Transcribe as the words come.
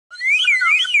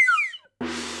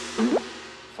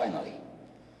Finally,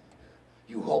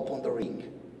 you hop on the ring.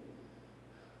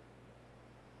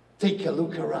 Take a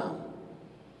look around.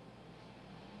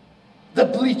 The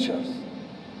bleachers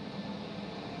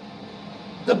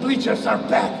are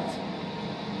packed.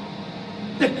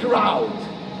 The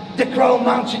crowd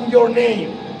mounting your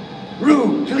name.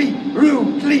 Rukeli,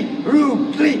 Rukeli,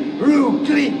 Rukeli,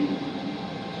 Rukeli.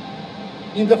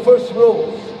 In the first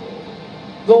rows,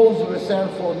 those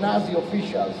reserved for Nazi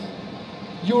officials,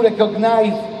 you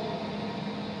recognize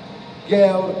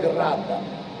Georg Radam,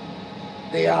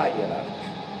 the hierarch,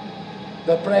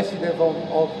 the president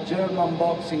of German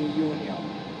Boxing Union.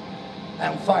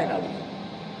 And finally,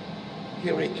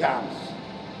 here he comes,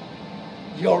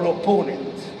 your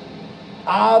opponent,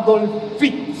 Adolf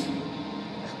Hitler,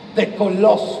 the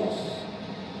Colossus,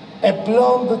 a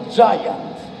blonde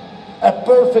giant, a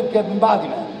perfect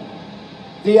embodiment,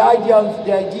 the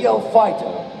ideal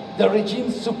fighter the regime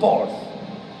supports.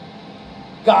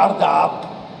 Guard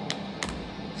up,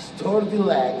 sturdy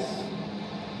legs,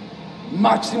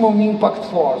 maximum impact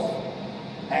force,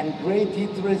 and great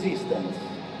heat resistance.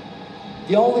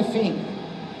 The only thing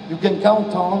you can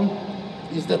count on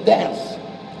is the dance,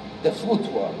 the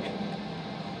footwork,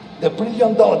 the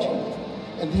brilliant dodging,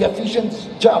 and the efficient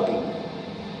jabbing.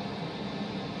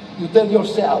 You tell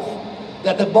yourself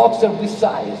that a boxer this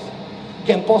size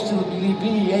can possibly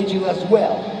be agile as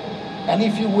well, and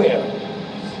if you were,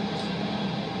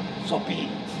 so be it.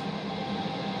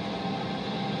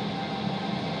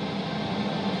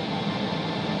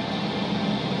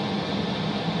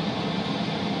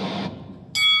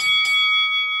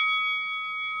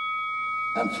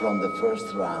 And from the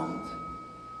first round,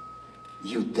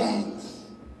 you dance,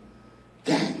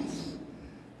 dance,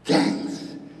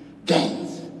 dance,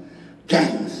 dance,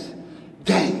 dance,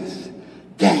 dance,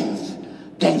 dance,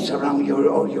 dance around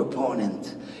your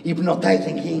opponent,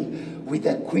 hypnotizing him with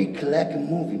a quick leg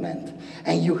movement,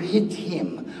 and you hit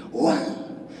him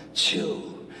 1,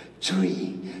 2,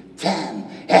 3, 10,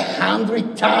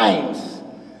 100 times.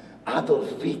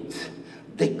 Adolf Hitler,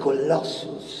 the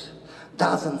Colossus,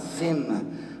 doesn't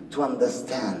seem to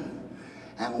understand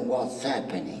and what's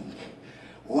happening.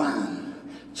 1,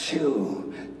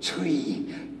 2,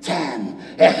 3,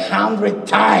 10, 100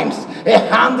 times,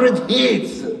 100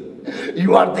 hits.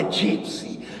 You are the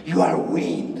gypsy, you are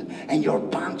wind, and your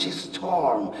punch is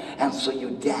storm, and so you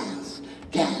dance,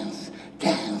 dance,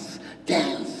 dance,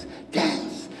 dance,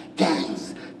 dance,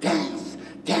 dance, dance,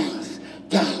 dance,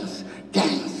 dance,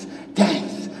 dance,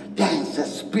 dance, dance, a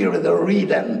spirit of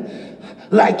rhythm,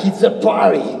 like it's a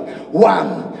party.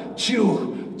 1,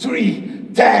 2, 3,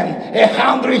 10,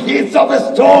 100 hits of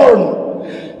a storm.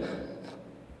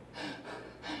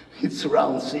 It's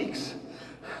round 6.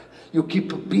 You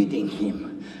keep beating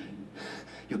him.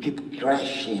 You keep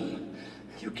crashing him.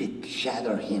 You keep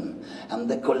shatter him. And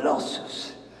the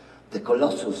Colossus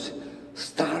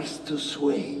starts to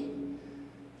sway.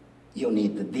 You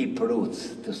need deep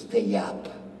roots to stay up.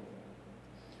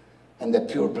 And the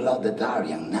pure-blooded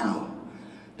Aryan now,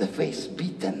 the face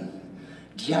beaten,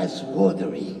 the eyes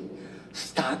watery,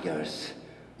 staggers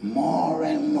more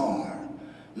and more,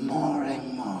 more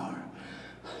and more.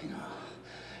 You know,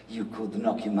 you could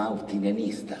knock him out in an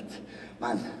instant,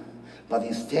 but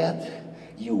instead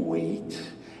you wait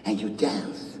and you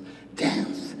dance,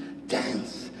 dance,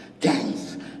 dance,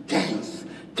 dance, dance,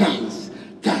 dance,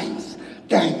 dance,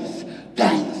 dance,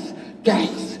 dance,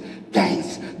 dance,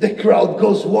 dance. The crowd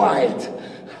goes wild.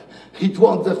 It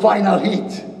wants the final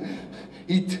hit.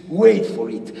 It waits for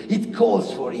it. It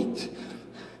calls for it.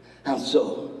 And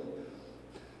so,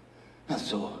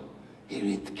 here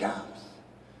it comes.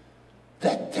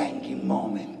 That tangy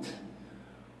moment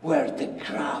where the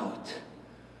crowd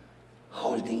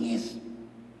holding his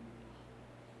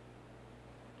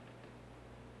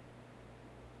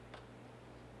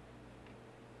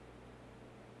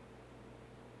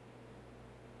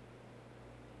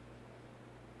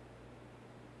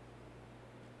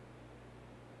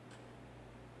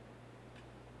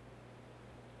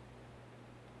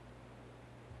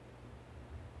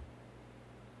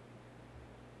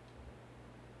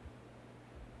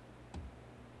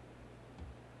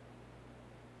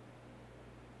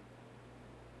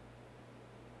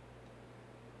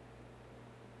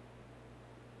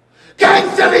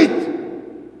Cancel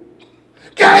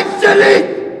it! Cancel it!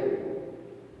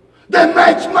 The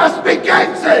match must be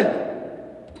cancelled!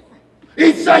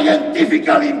 It's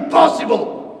scientifically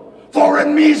impossible for a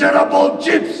miserable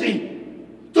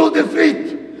gypsy to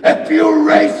defeat a pure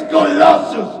race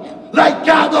colossus like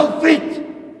Adolf Hitler!